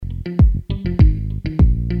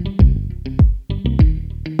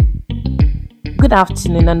Good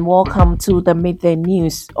afternoon and welcome to the Midday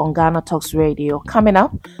News on Ghana Talks Radio. Coming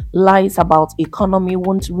up, lies about economy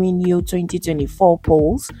won't win you 2024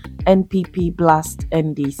 polls, NPP blast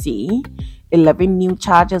NDC, 11 new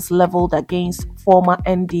charges leveled against former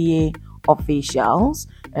NDA officials,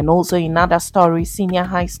 and also in other stories, senior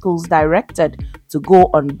high schools directed to go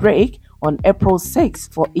on break on April 6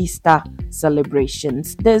 for Easter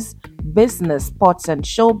celebrations. This business, sports and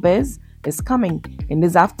showbiz is coming in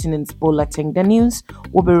this afternoon's bulletin. The news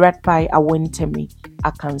will be read by Awentemi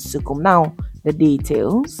Akansukum. Now, the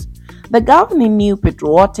details. The governing New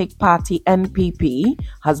Patriotic Party (NPP)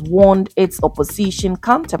 has warned its opposition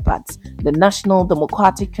counterparts, the National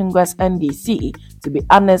Democratic Congress (NDC), to be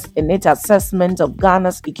honest in its assessment of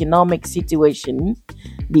Ghana's economic situation.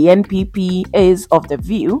 The NPP is of the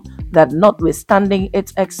view that notwithstanding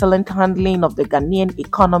its excellent handling of the Ghanaian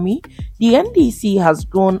economy, the NDC has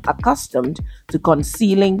grown accustomed to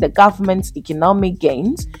concealing the government's economic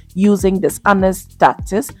gains using dishonest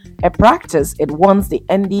tactics, a practice it wants the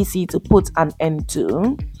NDC to put an end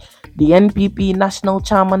to. The NPP National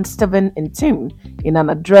Chairman Stephen Ntim, in an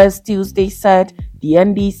address Tuesday, said the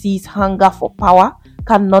NDC's hunger for power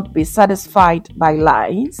cannot be satisfied by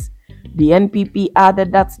lies. The NPP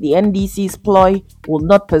added that the NDC's ploy will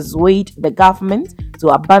not persuade the government to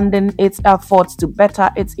abandon its efforts to better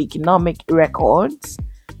its economic records.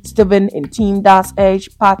 Stephen Ntim thus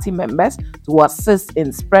urged party members to assist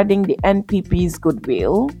in spreading the NPP's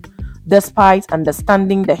goodwill. Despite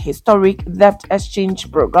understanding the historic debt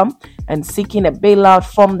exchange program and seeking a bailout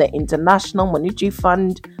from the International Monetary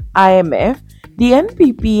Fund (IMF), the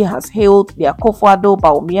NPP has hailed the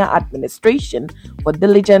Akufo-Addo-Bawumia administration for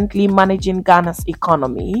diligently managing Ghana's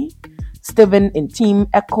economy. Stephen Ntim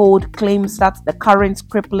echoed claims that the current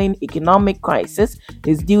crippling economic crisis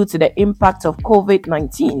is due to the impact of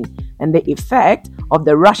COVID-19 and the effect of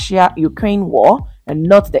the Russia-Ukraine war, and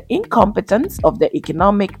not the incompetence of the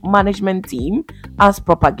economic management team as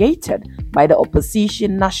propagated by the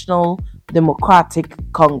opposition National Democratic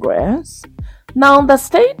Congress. Now, the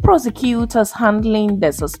state prosecutors handling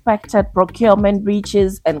the suspected procurement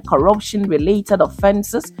breaches and corruption-related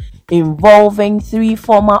offences involving 3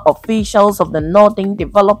 former officials of the Northern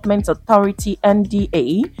Development Authority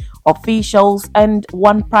 (NDA) officials and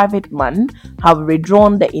 1 private man have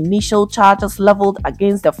withdrawn the initial charges leveled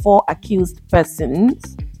against the 4 accused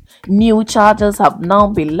persons. New charges have now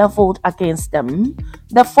been leveled against them.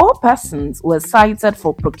 The 4 persons were cited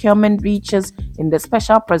for procurement breaches in the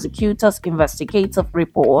Special Prosecutor's investigative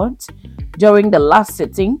report. During the last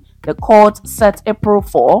sitting, the court set April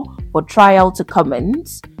 4 for trial to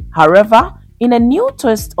commence. However, in a new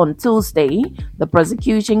twist on Tuesday, the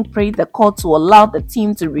prosecution prayed the court to allow the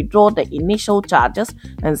team to withdraw the initial charges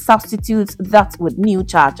and substitute that with new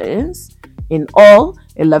charges. In all,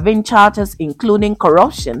 11 charges, including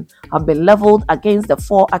corruption, have been leveled against the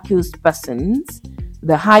 4 accused persons.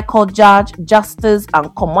 The High Court Judge, Justice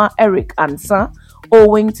Ankoma Eric Ansa,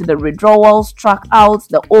 owing to the withdrawal, struck out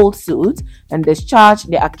the old suit and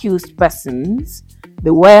discharged the accused persons.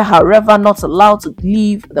 They were, however, not allowed to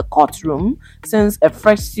leave the courtroom since a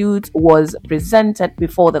fresh suit was presented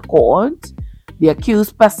before the court. The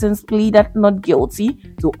accused persons pleaded not guilty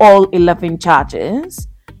to all 11 charges.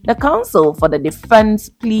 The counsel for the defense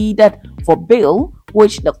pleaded for bail,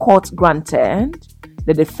 which the court granted.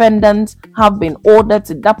 The defendants have been ordered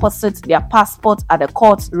to deposit their passports at the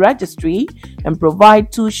court's registry and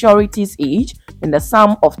provide 2 sureties each in the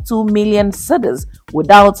sum of 2 million cedis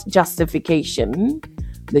without justification.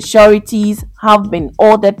 The sureties have been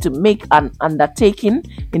ordered to make an undertaking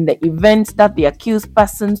in the event that the accused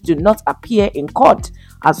persons do not appear in court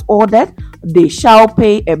as ordered. They shall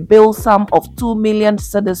pay a bail sum of 2 million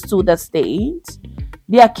cedis to the state.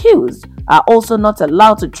 The accused are also not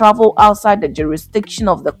allowed to travel outside the jurisdiction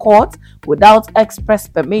of the court without express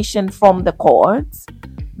permission from the court.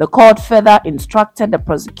 The court further instructed the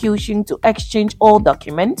prosecution to exchange all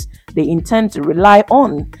documents they intend to rely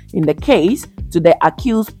on in the case to the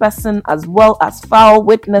accused person, as well as file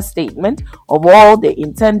witness statement of all they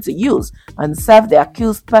intend to use, and serve the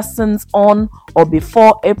accused persons on or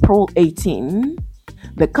before April 18.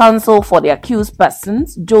 The counsel for the accused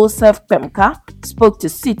persons, Joseph Pemka, spoke to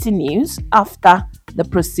City News after the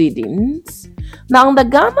proceedings. Now, the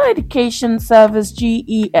Ghana Education Service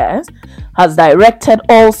 (GES) has directed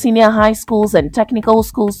all senior high schools and technical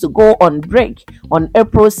schools to go on break on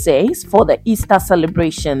April 6 for the Easter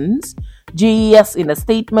celebrations. GES in a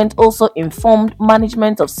statement also informed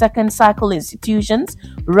management of second cycle institutions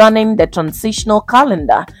running the transitional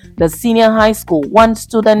calendar. The senior high school wants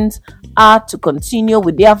students are to continue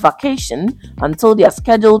with their vacation until their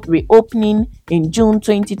scheduled reopening in June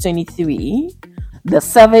 2023. The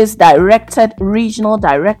service directed regional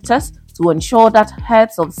directors to ensure that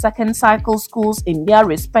heads of second cycle schools in their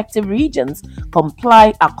respective regions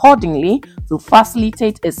comply accordingly to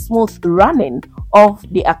facilitate a smooth running of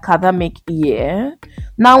the academic year.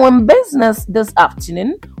 Now, in business this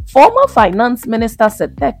afternoon, former Finance Minister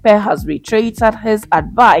Setekpe has reiterated his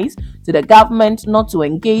advice to the government not to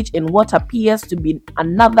engage in what appears to be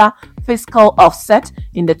another fiscal offset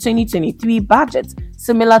in the 2023 budget,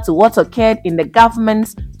 similar to what occurred in the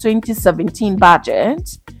government's 2017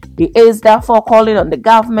 budget. He is therefore calling on the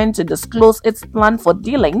government to disclose its plan for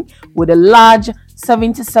dealing with a large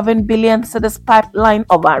 77 billion cedis pipeline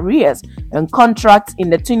of arrears and contracts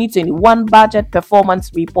in the 2021 budget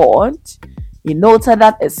performance report. He noted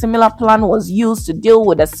that a similar plan was used to deal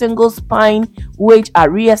with a single spine wage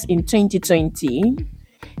arrears in 2020.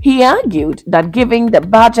 He argued that given the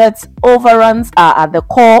budget's overruns are at the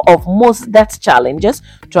core of most debt challenges,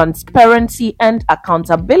 transparency and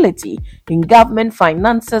accountability in government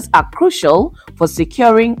finances are crucial for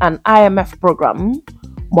securing an IMF program.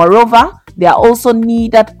 Moreover, they are also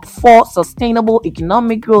needed for sustainable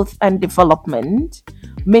economic growth and development.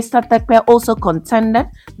 Mr. Tekpe also contended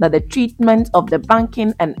that the treatment of the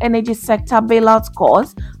banking and energy sector bailout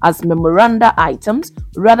costs as memoranda items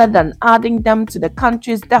rather than adding them to the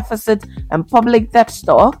country's deficit and public debt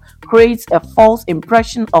stock creates a false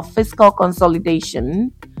impression of fiscal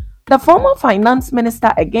consolidation. The former finance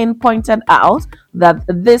minister again pointed out that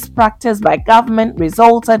this practice by government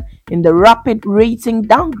resulted in the rapid rating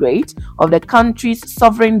downgrade of the country's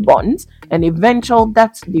sovereign bonds and eventual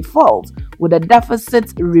debt default, with the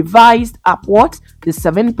deficits revised upwards to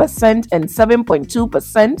 7% and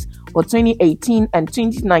 7.2% for 2018 and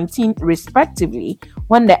 2019 respectively,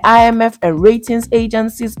 when the IMF and ratings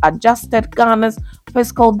agencies adjusted Ghana's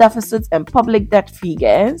fiscal deficits and public debt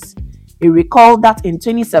figures. He recalled that in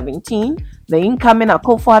 2017, the incoming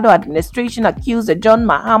Akufo-Addo administration accused the John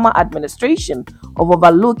Mahama administration of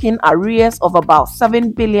overlooking arrears of about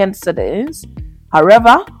 7 billion cedis.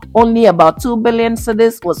 However, only about 2 billion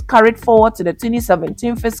cedis was carried forward to the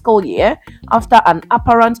 2017 fiscal year after an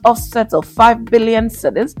apparent offset of 5 billion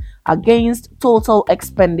cedis against total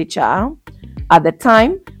expenditure. At the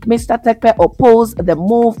time, Mr. Tekpe opposed the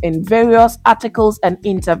move in various articles and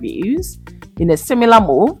interviews. In a similar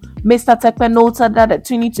move, Mr. Tekpe noted that the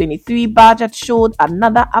 2023 budget showed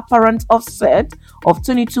another apparent offset of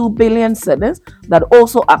 22 billion cedis that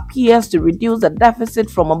also appears to reduce the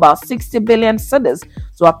deficit from about 60 billion cedis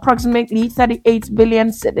to approximately 38 billion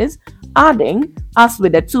cedis, adding, as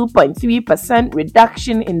with a 2.3%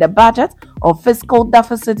 reduction in the budget of fiscal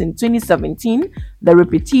deficit in 2017, the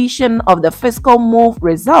repetition of the fiscal move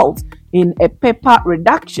results in a paper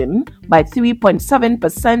reduction by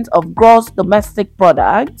 3.7% of gross domestic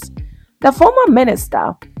product. The former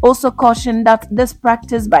minister also cautioned that this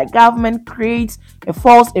practice by government creates a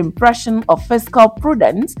false impression of fiscal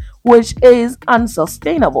prudence, which is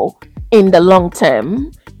unsustainable in the long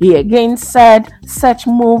term. He again said such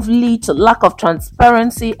move lead to lack of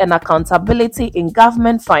transparency and accountability in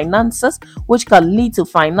government finances, which can lead to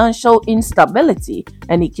financial instability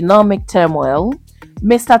and economic turmoil.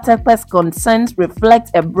 Mr. Tekpe's concerns reflect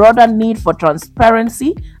a broader need for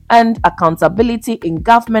transparency and accountability in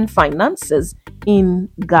government finances in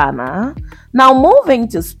Ghana. Now, moving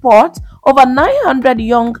to sport, over 900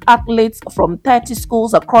 young athletes from 30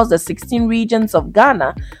 schools across the 16 regions of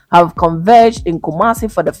Ghana have converged in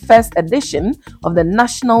Kumasi for the first edition of the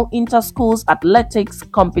National Inter-Schools Athletics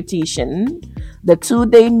Competition. The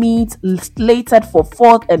two-day meet, slated for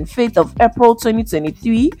 4th and 5th of April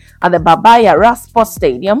 2023 at the Baba Yara Sports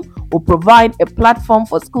Stadium, will provide a platform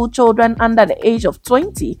for school children under the age of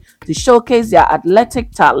 20 to showcase their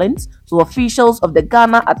athletic talents to officials of the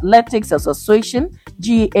Ghana Athletics Association,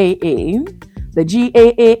 GAA. The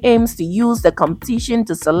GAA aims to use the competition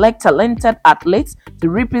to select talented athletes to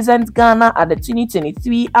represent Ghana at the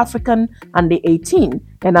 2023 African Under-18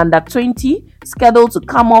 and Under-20, scheduled to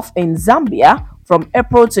come off in Zambia from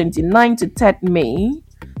April 29 to 3rd May.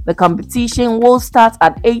 The competition will start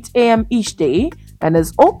at 8 a.m. each day and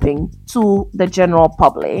is open to the general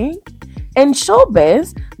public. In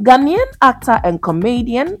showbiz, Ghanaian actor and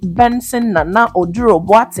comedian Benson Nana Oduro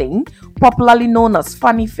Boateng, popularly known as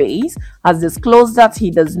Funny Face, has disclosed that he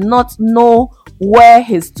does not know where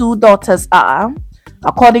his two daughters are.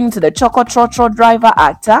 According to the Choco Trotro driver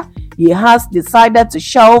actor, he has decided to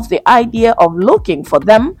shelve the idea of looking for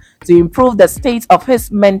them to improve the state of his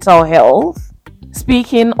mental health.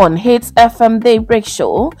 Speaking on Hits FM Daybreak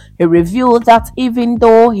Show, he revealed that even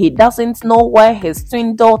though he doesn't know where his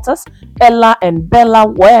twin daughters, Ella and Bella,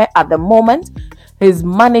 were at the moment, his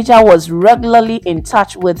manager was regularly in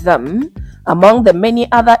touch with them. Among the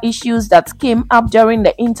many other issues that came up during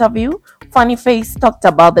the interview, Funny Face talked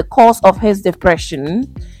about the cause of his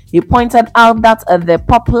depression. He pointed out that the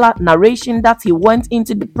popular narration that he went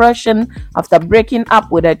into depression after breaking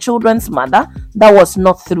up with her children's mother, that was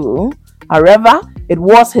not true. However, it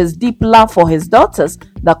was his deep love for his daughters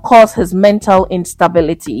that caused his mental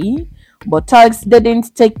instability. But Tugs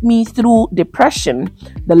didn't take me through depression.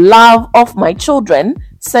 The love of my children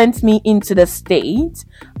sent me into the state.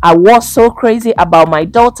 I was so crazy about my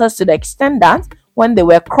daughters to the extent that when they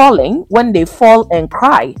were crawling, when they fall and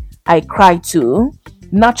cry, I cry too.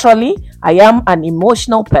 Naturally, I am an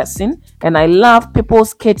emotional person and I love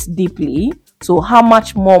people's kids deeply, so how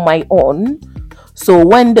much more my own? So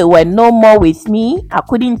when they were no more with me, I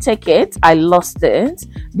couldn't take it. I lost it.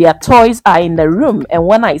 Their toys are in the room, and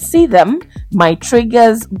when I see them, my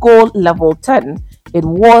triggers go level 10. It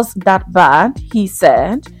was that bad, he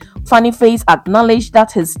said. Funny Face acknowledged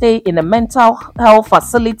that his stay in a mental health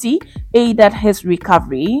facility aided his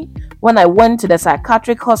recovery. When I went to the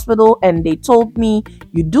psychiatric hospital and they told me,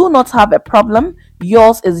 you do not have a problem,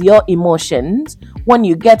 yours is your emotions. When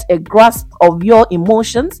you get a grasp of your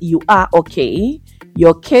emotions, you are okay.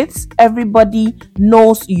 Your kids, everybody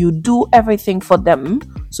knows you do everything for them.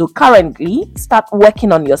 So currently, start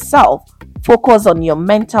working on yourself. Focus on your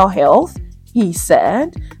mental health, he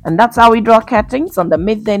said. And that's how we draw curtains on the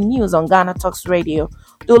Midday News on Ghana Talks Radio.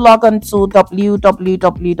 Do log on to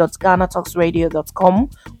www.GhanaTalksRadio.com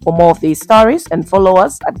for more of these stories and follow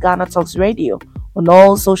us at Ghana Talks Radio on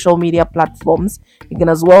all social media platforms. You can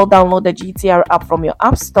as well download the GTR app from your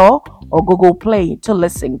App Store or Google Play to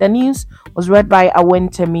listen. The news was read by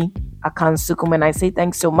Awentemi Akansukum, and I say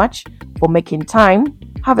thanks so much for making time.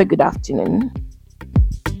 Have a good afternoon.